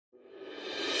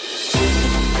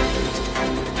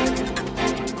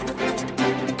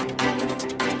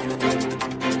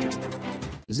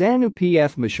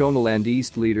ZANU-PF Mashonaland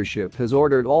East leadership has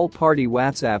ordered all party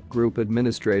WhatsApp group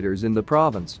administrators in the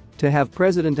province to have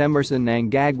President Emmerson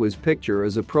Mnangagwa's picture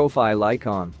as a profile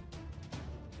icon.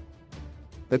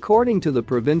 According to the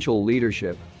provincial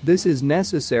leadership, this is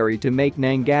necessary to make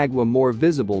Mnangagwa more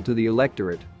visible to the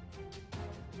electorate.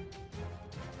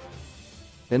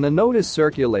 In a notice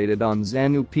circulated on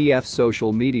ZANU-PF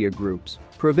social media groups,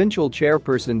 Provincial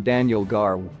Chairperson Daniel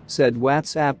Garw said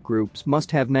WhatsApp groups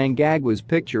must have Mnangagwa's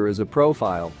picture as a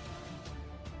profile.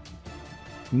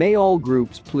 May all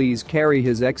groups please carry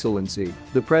His Excellency,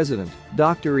 the President,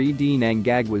 Dr. E.D.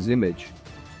 Mnangagwa's image.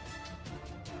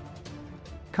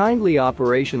 Kindly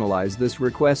operationalize this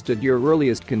request at your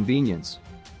earliest convenience.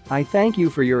 I thank you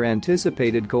for your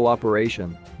anticipated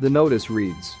cooperation, the notice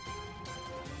reads.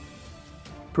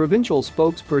 Provincial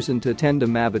spokesperson Tatenda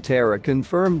Mabatera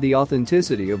confirmed the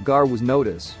authenticity of Garw's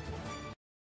notice.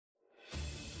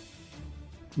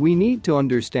 We need to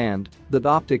understand that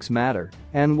optics matter,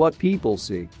 and what people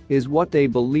see is what they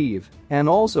believe, and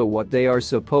also what they are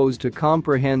supposed to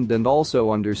comprehend and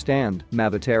also understand,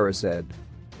 Mabatera said.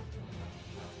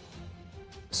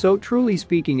 So truly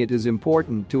speaking, it is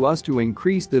important to us to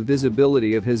increase the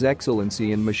visibility of His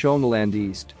Excellency in Mashonaland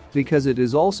East, because it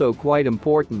is also quite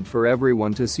important for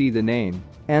everyone to see the name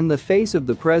and the face of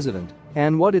the president,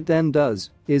 and what it then does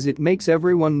is it makes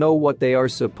everyone know what they are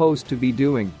supposed to be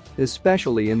doing,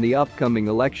 especially in the upcoming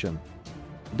election.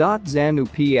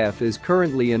 ZANU-PF is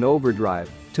currently in overdrive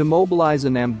to mobilize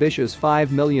an ambitious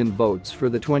 5 million votes for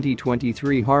the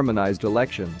 2023 harmonized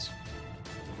elections.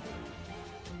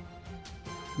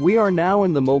 We are now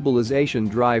in the mobilization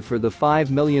drive for the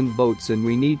 5 million votes, and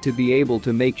we need to be able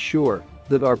to make sure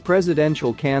that our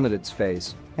presidential candidate's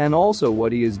face, and also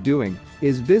what he is doing,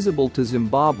 is visible to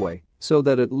Zimbabwe, so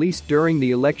that at least during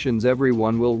the elections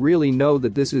everyone will really know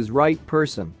that this is right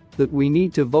person that we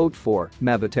need to vote for,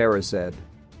 Mabatera said.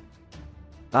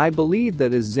 I believe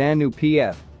that as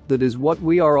ZANU-PF, that is what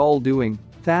we are all doing.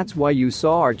 That's why you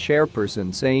saw our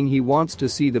chairperson saying he wants to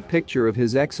see the picture of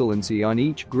His Excellency on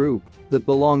each group that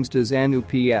belongs to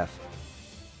ZANU-PF.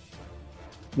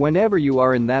 Whenever you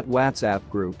are in that WhatsApp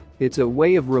group, it's a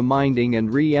way of reminding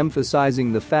and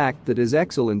re-emphasizing the fact that His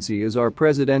Excellency is our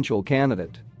presidential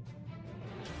candidate.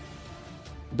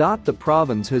 The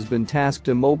province has been tasked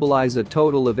to mobilize a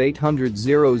total of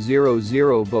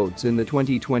 800,000 votes in the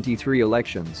 2023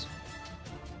 elections.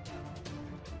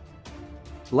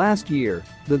 Last year,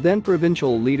 the then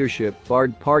provincial leadership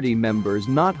barred party members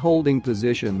not holding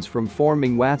positions from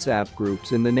forming WhatsApp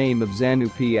groups in the name of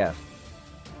ZANU-PF.